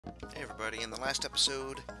Hey everybody, in the last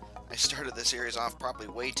episode, I started the series off probably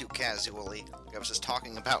way too casually. I was just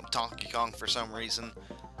talking about Donkey Kong for some reason.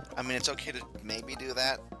 I mean, it's okay to maybe do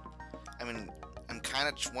that. I mean, I'm kind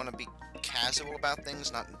of want to be casual about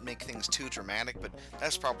things, not make things too dramatic, but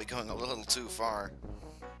that's probably going a little too far.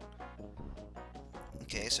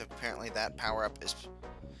 Okay, so apparently that power-up is...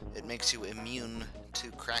 it makes you immune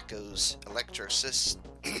to Krako's electricity.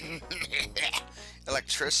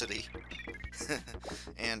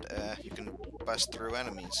 And you can bust through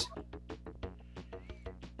enemies.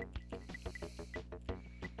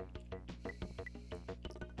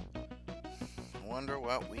 I wonder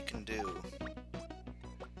what we can do.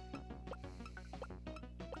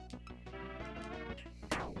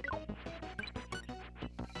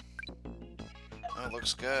 Oh, it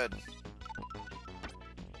looks good.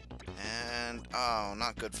 And, oh,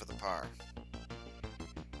 not good for the par.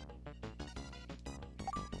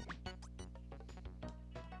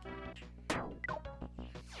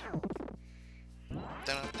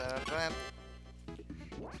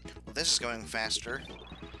 Well, this is going faster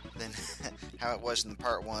than how it was in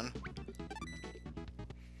part 1.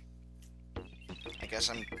 I guess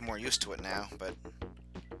I'm more used to it now, but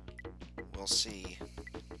we'll see.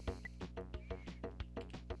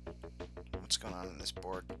 What's going on this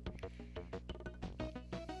board?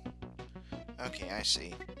 Okay, I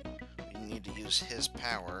see. We need to use his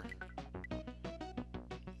power.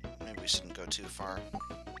 Maybe we shouldn't go too far.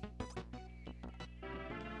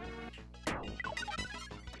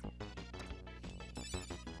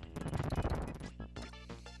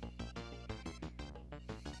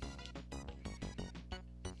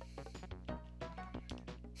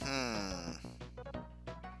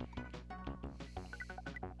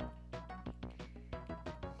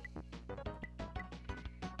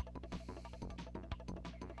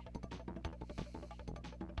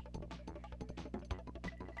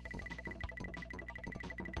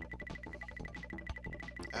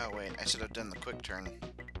 Oh wait, I should have done the quick turn.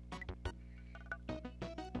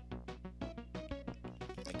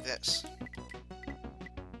 Like this.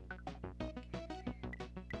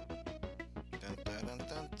 Dun, dun, dun,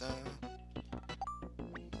 dun, dun.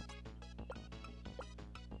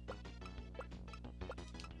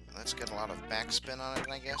 Let's get a lot of backspin on it,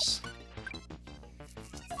 I guess.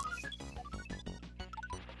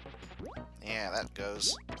 Yeah, that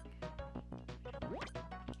goes.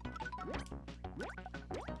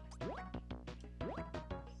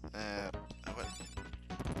 What?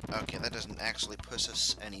 Okay, that doesn't actually push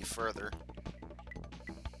us any further.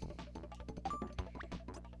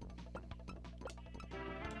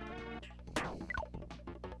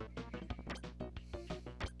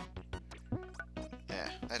 Yeah,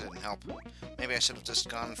 that didn't help. Maybe I should have just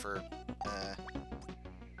gone for, hold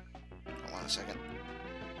on a second.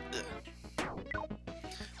 Ugh.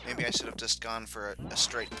 Maybe I should have just gone for a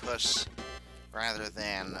straight push rather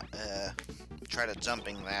than, try to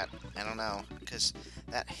jumping that. I don't know, because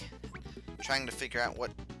that... trying to figure out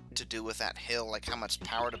what to do with that hill, like how much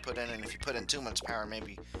power to put in, and if you put in too much power,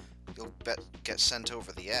 maybe you'll get sent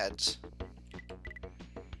over the edge.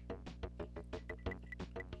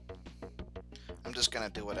 I'm just gonna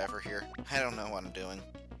do whatever here. I don't know what I'm doing.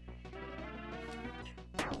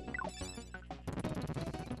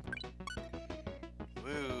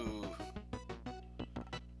 Woo!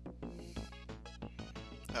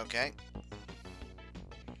 Okay.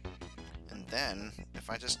 And then, if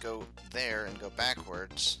I just go there and go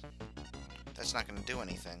backwards, that's not going to do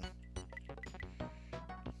anything.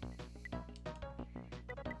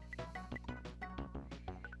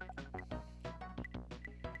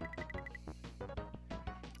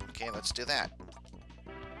 Okay, let's do that.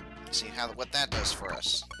 Let's see what that does for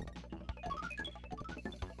us.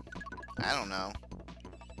 I don't know.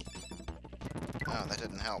 Oh, that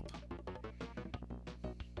didn't help.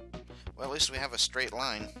 Well, at least we have a straight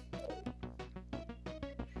line.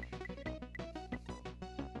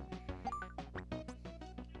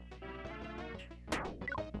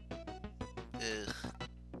 Ugh.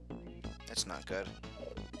 That's not good.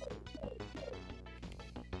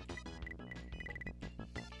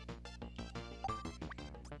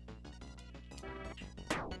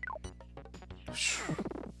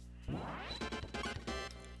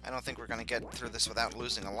 I don't think we're going to get through this without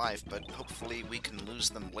losing a life, but hopefully we can lose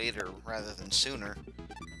them later rather than sooner.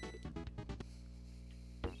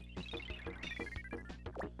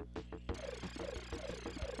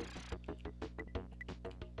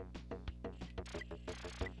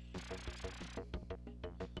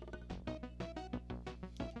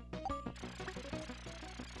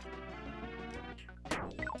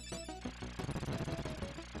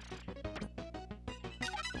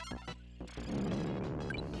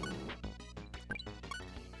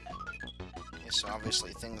 so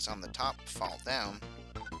obviously things on the top fall down.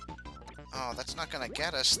 Oh, that's not gonna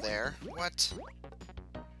get us there. What?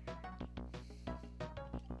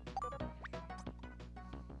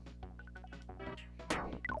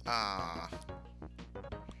 Ah.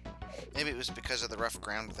 Maybe it was because of the rough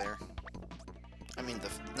ground there. I mean,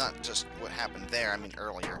 not just what happened there, I mean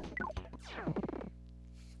earlier.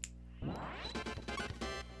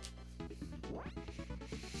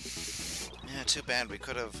 Yeah, too bad. We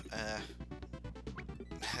could have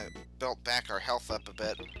built back our health up a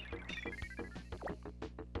bit.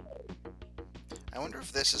 I wonder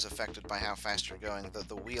if this is affected by how fast you're going.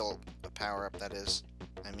 The wheel power-up, that is.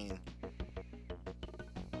 I mean...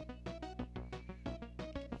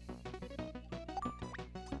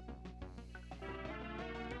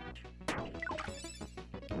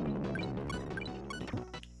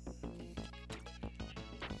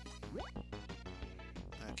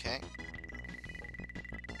 Okay.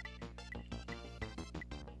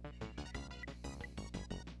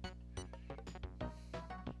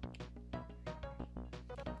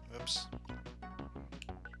 Whoops.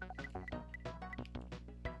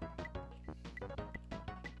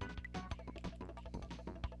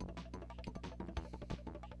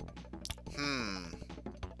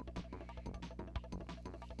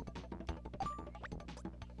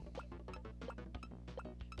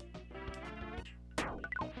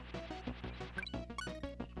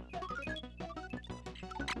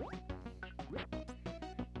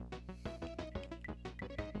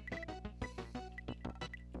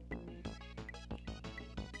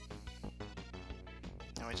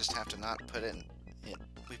 Now we just have to not put in...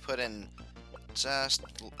 We put in just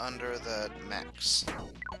under the max.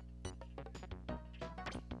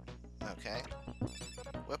 Okay.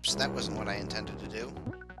 Whoops, that wasn't what I intended to do.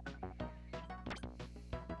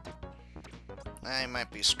 I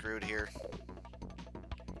might be screwed here.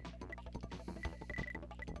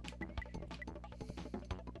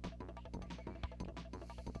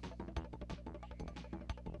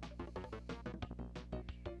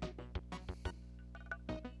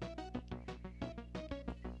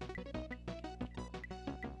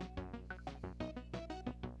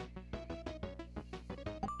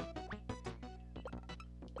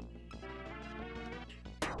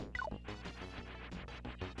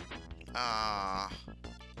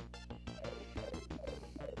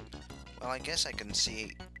 Well, I guess I can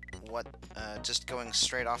see what just going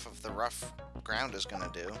straight off of the rough ground is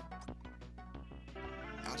gonna do.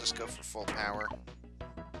 I'll just go for full power.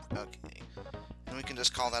 Okay. And we can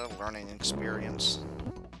just call that a learning experience.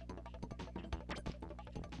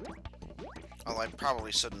 Although I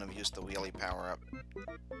probably shouldn't have used the wheelie power-up.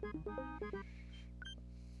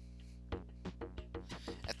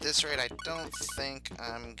 At this rate, I don't think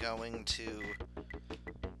I'm going to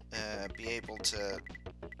be able to...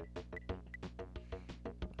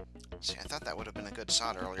 See, I thought that would have been a good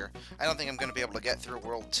shot earlier. I don't think I'm going to be able to get through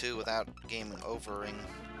World 2 without game overing.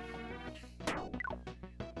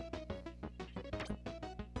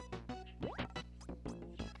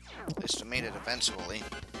 At least I made it eventually. It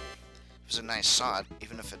was a nice shot,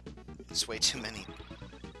 even if it's way too many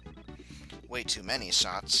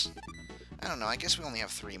shots. I don't know, I guess we only have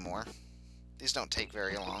 3 more. These don't take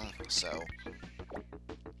very long, so...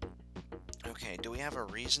 Okay, do we have a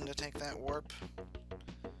reason to take that warp?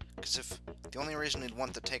 Because if the only reason we'd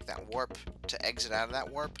want to take that warp, to exit out of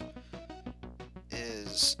that warp,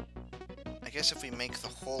 is... I guess if we make the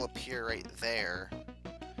hole appear right there,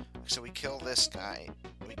 so we kill this guy,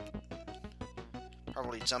 we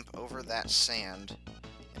probably jump over that sand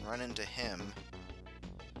and run into him,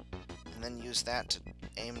 and then use that to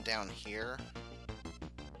aim down here,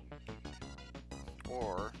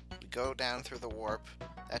 or we go down through the warp,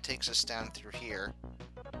 that takes us down through here.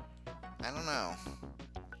 I don't know.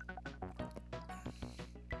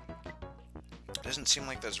 Doesn't seem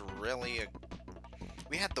like there's really a...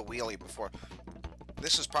 We had the wheelie before.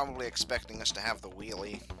 This is probably expecting us to have the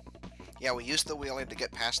wheelie. Yeah, we used the wheelie to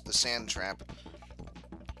get past the sand trap,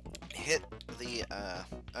 hit the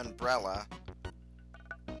umbrella.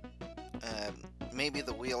 Maybe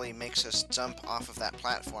the wheelie makes us jump off of that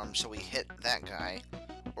platform, so we hit that guy,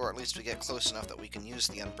 or at least we get close enough that we can use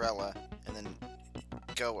the umbrella, and then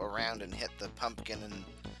go around and hit the pumpkin and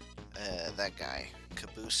that guy,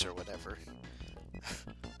 Caboose or whatever.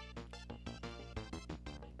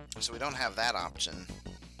 So we don't have that option.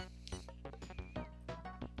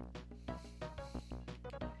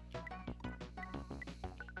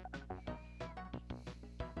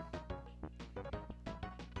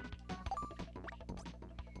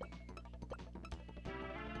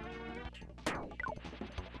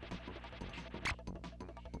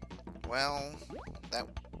 Well, that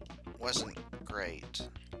wasn't great.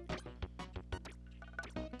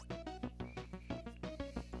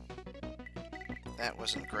 That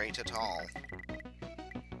wasn't great at all.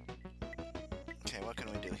 Okay, what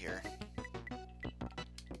can we do here?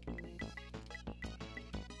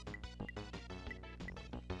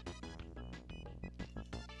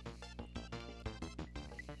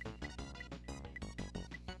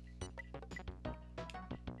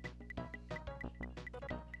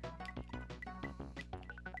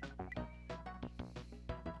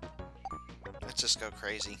 Let's just go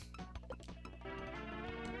crazy.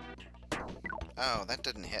 Oh, that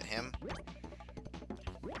didn't hit him.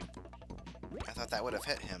 I thought that would have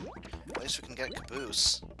hit him. At least we can get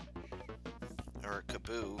Caboose. Or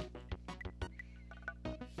Kaboo.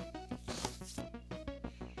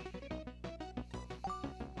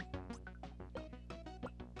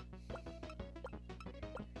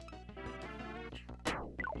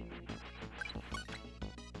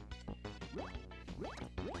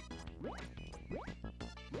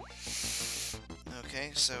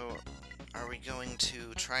 Okay, so are we going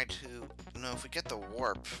to try to... No, if we get the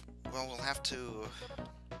warp, well, we'll have to...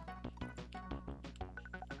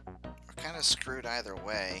 We're kind of screwed either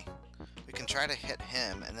way. We can try to hit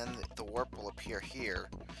him, and then the warp will appear here.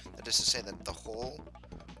 That is to say that the hole.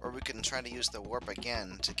 Or we can try to use the warp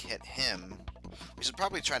again to hit him. We should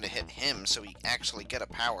probably try to hit him so we actually get a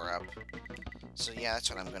power-up. So yeah, that's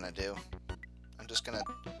what I'm gonna do. I'm just gonna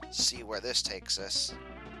see where this takes us.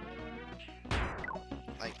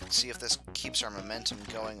 Like, see if this keeps our momentum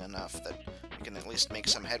going enough that we can at least make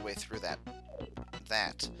some headway through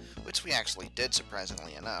that, which we actually did,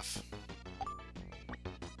 surprisingly enough.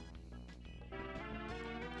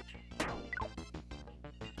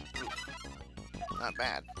 Ooh, not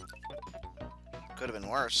bad. Could have been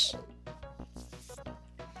worse.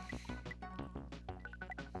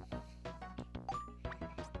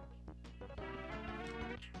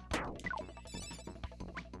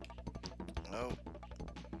 Oh.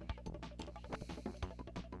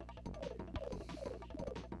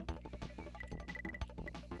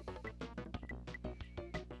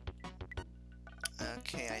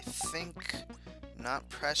 Okay, I think not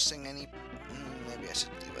pressing any... maybe I should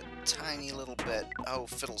do a tiny little bit. Oh,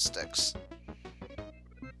 fiddlesticks.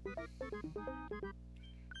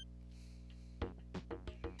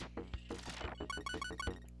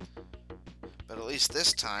 But at least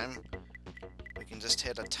this time, we can just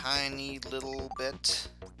hit a tiny little bit,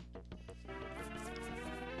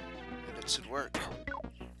 and it should work.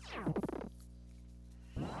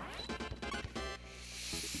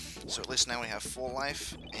 So at least now we have full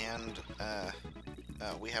life, and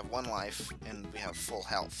we have 1 life, and we have full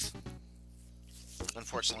health.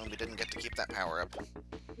 Unfortunately, we didn't get to keep that power up.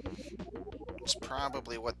 It's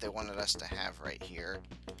probably what they wanted us to have right here,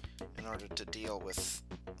 in order to deal with...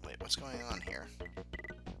 Wait, what's going on here?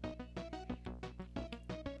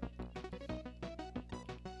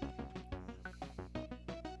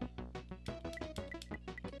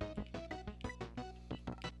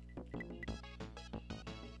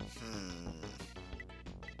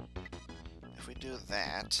 If we do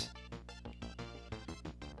that...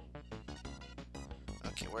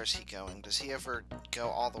 Okay, where's he going? Does he ever go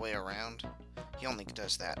all the way around? He only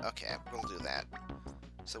does that. Okay, we'll do that.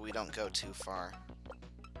 So we don't go too far.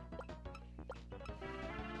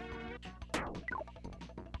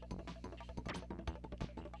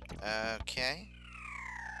 Okay.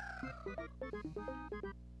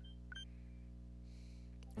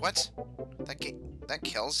 What? That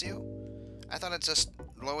kills you? I thought it just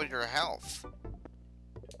lowered your health.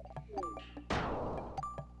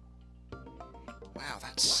 Wow,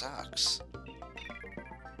 that sucks.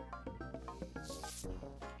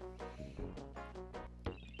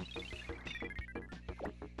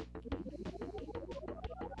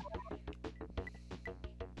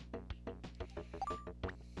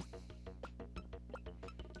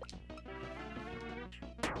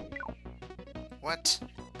 What?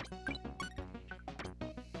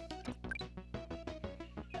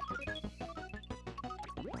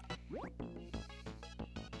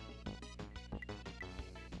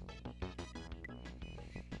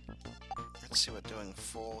 Let's see what doing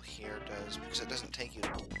full here does, because it doesn't take you...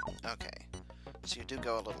 Okay. So you do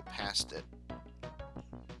go a little past it.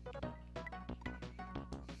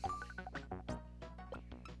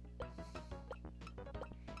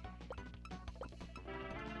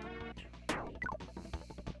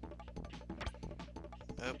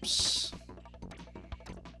 Oops.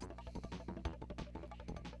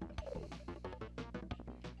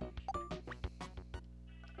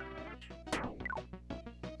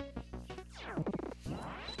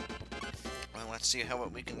 Well, Let's see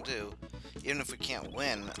what we can do. Even if we can't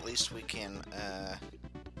win, at least we can,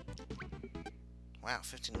 Wow,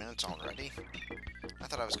 15 minutes already? I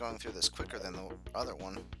thought I was going through this quicker than the other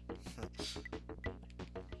one.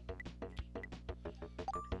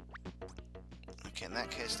 Okay, in that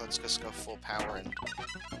case, let's just go full power and...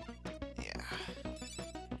 yeah.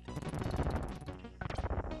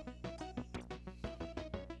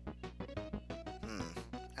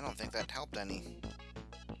 I don't think that helped any.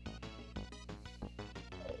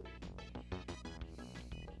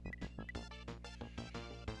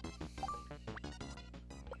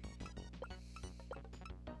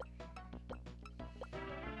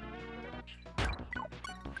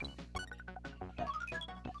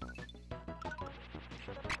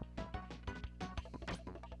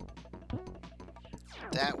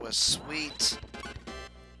 That was sweet.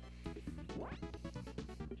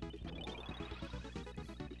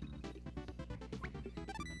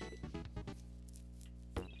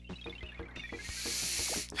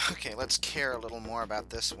 Okay, let's care a little more about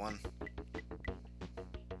this one.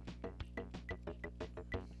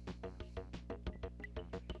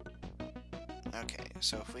 Okay,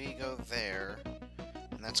 so if we go there,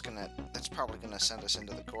 and that's probably gonna send us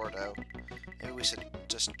into the Gordo. Maybe we should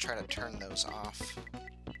just try to turn those off.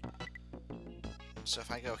 So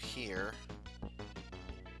if I go here...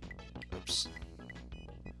 oops.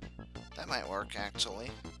 That might work, actually.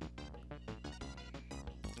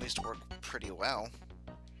 At least work pretty well.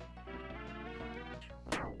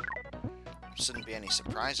 Shouldn't be any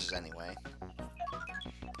surprises anyway.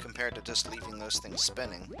 Compared to just leaving those things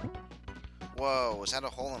spinning. Whoa, was that a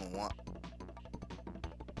hole in one?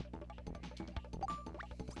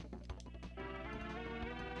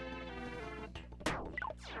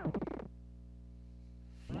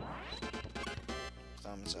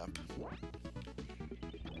 Thumbs up.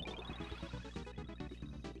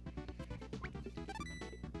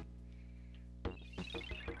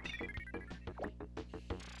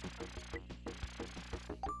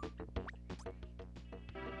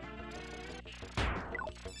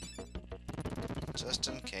 Just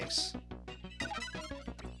in case.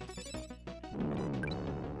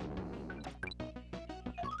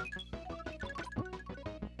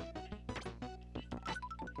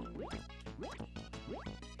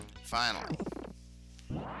 Finally.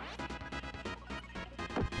 I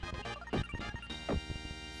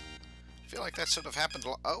feel like that should have happened.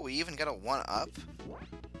 Oh, we even got a 1-up?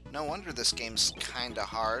 No wonder this game's kinda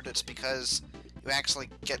hard. It's because you actually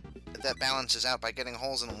get... that balances out by getting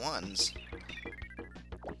holes in ones.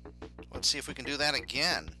 Let's see if we can do that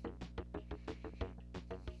again.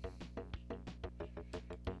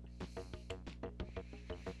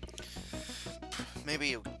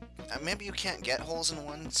 Maybe you can't get holes in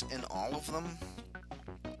ones in all of them,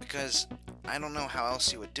 because I don't know how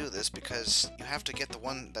else you would do this, because you have to get the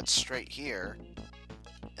one that's straight here,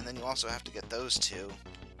 and then you also have to get those two.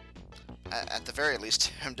 At the very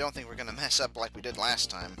least, I don't think we're going to mess up like we did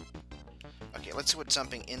last time. Okay, let's see what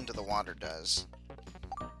jumping into the water does.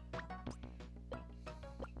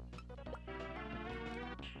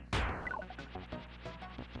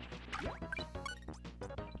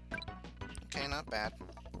 Okay, not bad.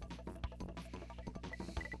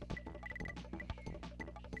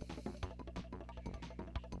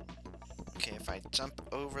 Okay, if I jump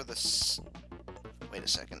over this... wait a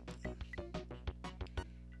second.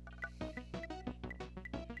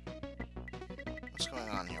 What's going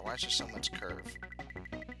on here? Why is there so much curve?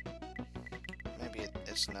 Maybe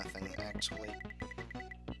it's nothing, actually.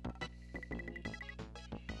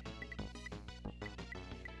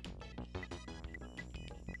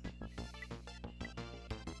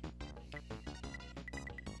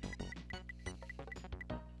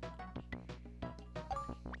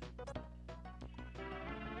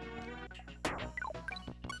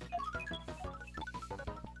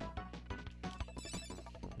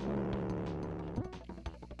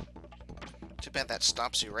 Too bad that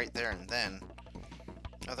stops you right there and then.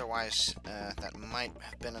 Otherwise, that might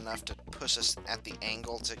have been enough to push us at the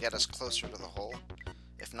angle to get us closer to the hole,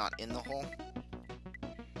 if not in the hole.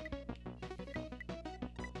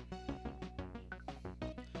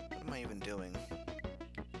 What am I even doing?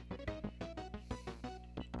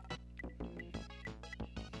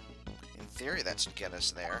 In theory, that should get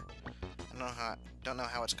us there. I don't know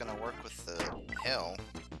how it's going to work with the hill.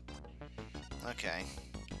 Okay.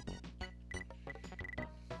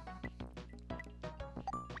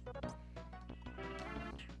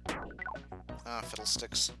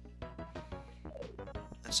 Fiddlesticks.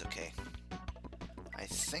 That's okay. I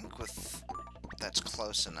think with... that's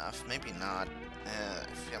close enough. Maybe not.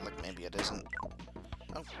 I feel like maybe it isn't.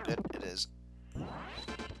 Oh, good, it is.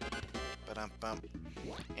 But Bump.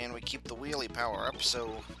 And we keep the wheelie power up,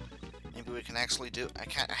 so maybe we can actually do... I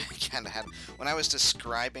kind of had... When I was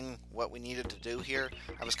describing what we needed to do here,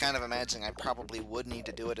 I was kind of imagining I probably would need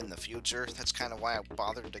to do it in the future. That's kind of why I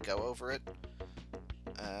bothered to go over it.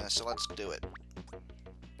 So let's do it.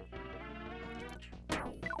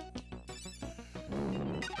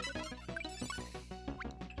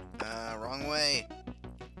 Wrong way.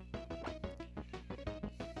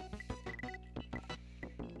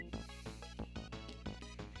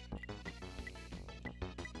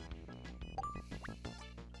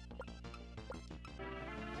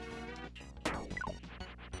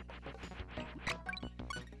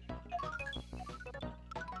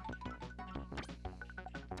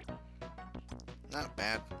 Not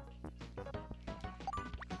bad.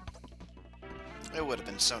 It would have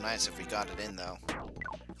been so nice if we got it in, though.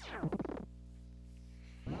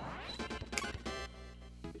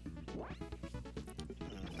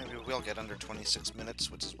 Maybe we'll get under 26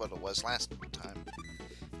 minutes, which is what it was last time.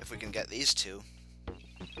 If we can get these two.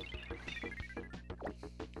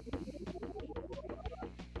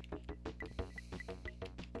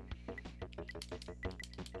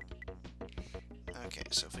 Okay,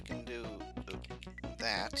 so if we can do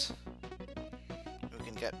that, we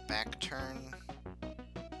can get back turn,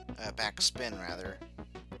 back spin rather.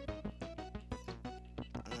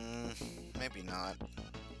 Maybe not.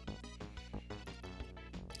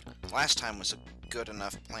 Last time was a good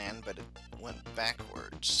enough plan, but it went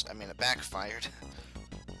backwards. I mean, it backfired.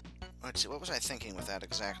 Let's see, what was I thinking with that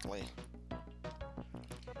exactly?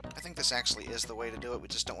 I think this actually is the way to do it, we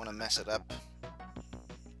just don't want to mess it up.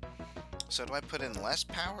 So do I put in less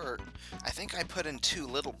power? I think I put in too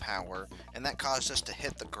little power, and that caused us to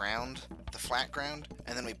hit the ground, the flat ground,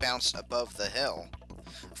 and then we bounce above the hill.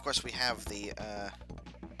 Of course, we have the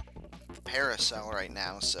paracel right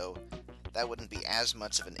now, so that wouldn't be as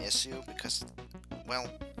much of an issue, because, well,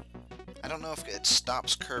 I don't know if it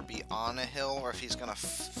stops Kirby on a hill, or if he's gonna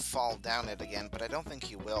fall down it again, but I don't think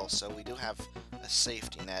he will, so we do have a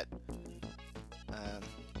safety net.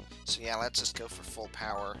 So yeah, let's just go for full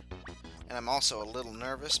power. And I'm also a little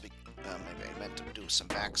nervous, maybe I meant to do some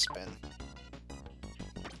backspin.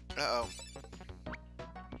 Uh-oh.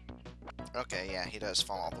 Okay, yeah, he does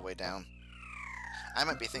fall all the way down. I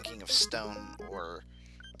might be thinking of stone or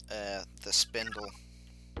the spindle.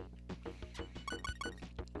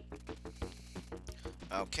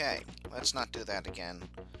 Okay, let's not do that again.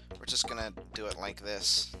 We're just gonna do it like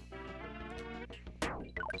this.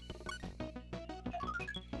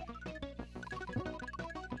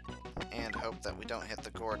 And hope that we don't hit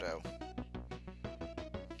the Gordo.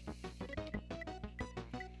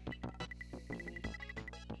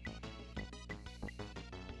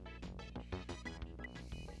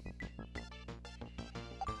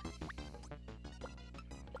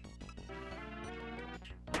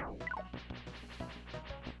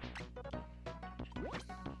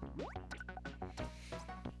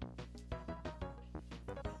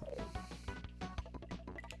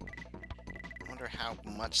 How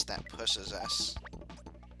much that pushes us.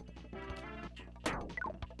 I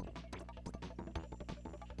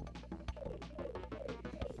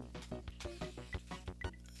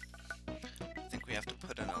think we have to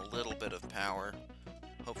put in a little bit of power.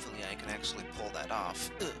 Hopefully I can actually pull that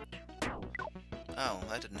off. Ugh. Oh,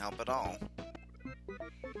 that didn't help at all.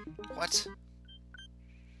 What?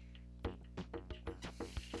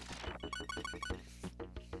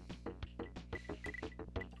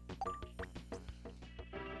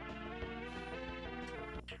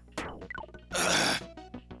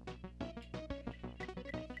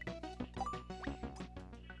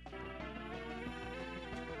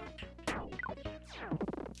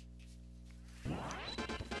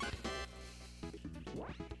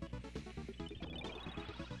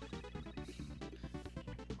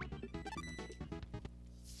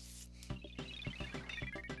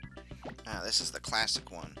 Ah, this is the classic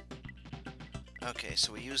one. Okay,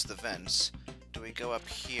 so we use the vents. Do we go up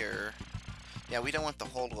here? Yeah, we don't want the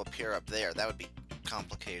hole to appear up there. That would be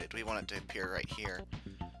complicated. We want it to appear right here.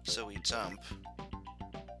 So we jump.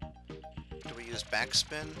 Do we use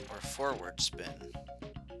backspin or forward spin?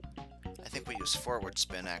 I think we use forward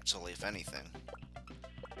spin, actually, if anything.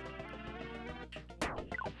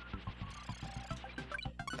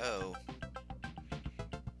 Oh.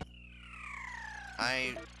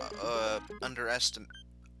 I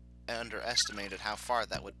underestimated how far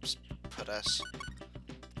that would put us.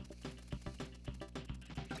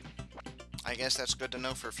 I guess that's good to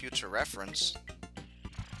know for future reference.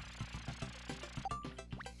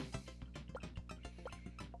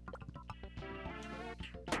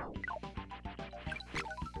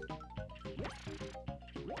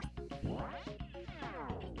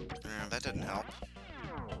 that didn't help.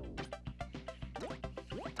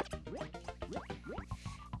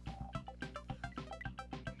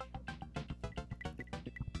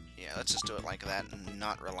 Yeah, let's just do it like that and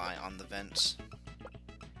not rely on the vents.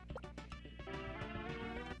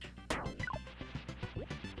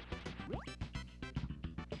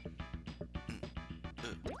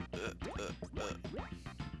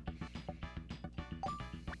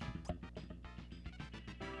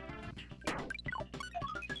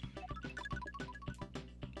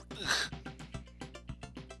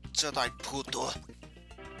 Jedi puto.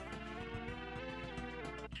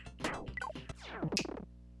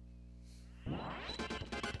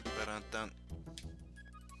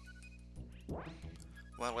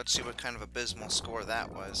 Well, let's see what kind of abysmal score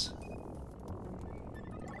that was.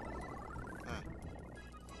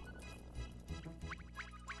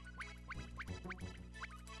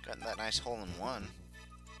 Got that nice hole in one.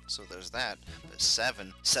 So there's that. But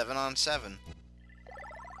 7 on 7.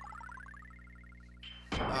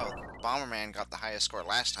 Oh, Bomberman got the highest score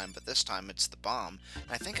last time, but this time it's the bomb.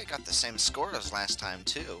 And I think I got the same score as last time,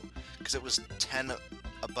 too. Because it was 10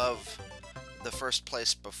 above the first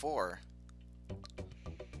place before.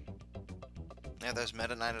 Yeah, there's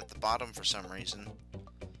Meta Knight at the bottom for some reason.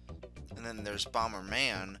 And then there's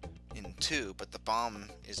Bomberman in 2, but the bomb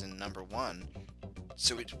is in number 1.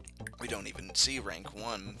 So we don't even see rank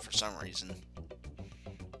 1 for some reason.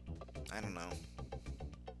 I don't know.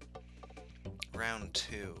 Round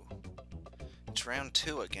 2. It's round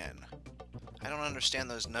 2 again. I don't understand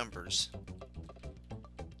those numbers.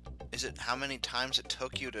 Is it how many times it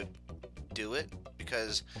took you to do it?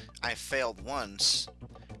 Because I failed once,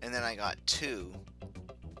 and then I got 2.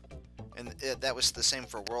 And that was the same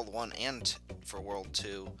for World 1 and for World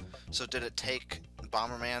 2. So did it take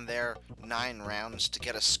Bomberman there 9 rounds to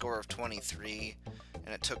get a score of 23?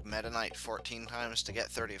 And it took Meta Knight 14 times to get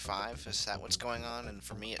 35? Is that what's going on? And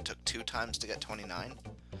for me it took 2 times to get 29?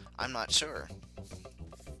 I'm not sure.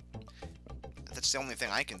 That's the only thing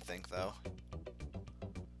I can think, though.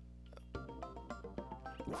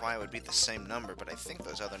 Why it would be the same number, but I think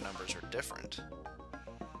those other numbers are different.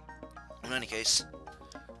 In any case,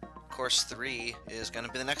 Course 3 is going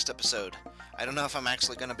to be the next episode. I don't know if I'm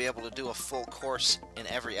actually going to be able to do a full course in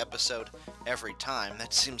every episode every time.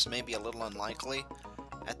 That seems maybe a little unlikely.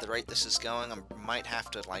 At the rate this is going, I might have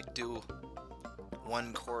to, like, do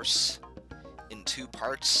one course in 2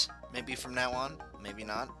 parts, maybe from now on. Maybe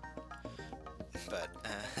not. But,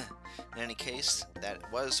 in any case, that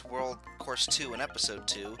was World Course 2 in Episode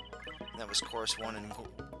 2. And that was Course 1 in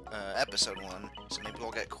Episode 1. So maybe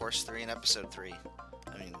we'll get Course 3 in Episode 3.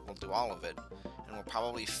 I mean, we'll do all of it. And we'll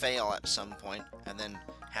probably fail at some point, and then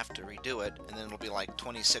have to redo it, and then it'll be like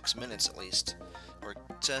 26 minutes at least. We're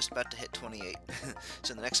just about to hit 28.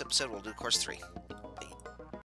 So in the next episode, we'll do Course 3.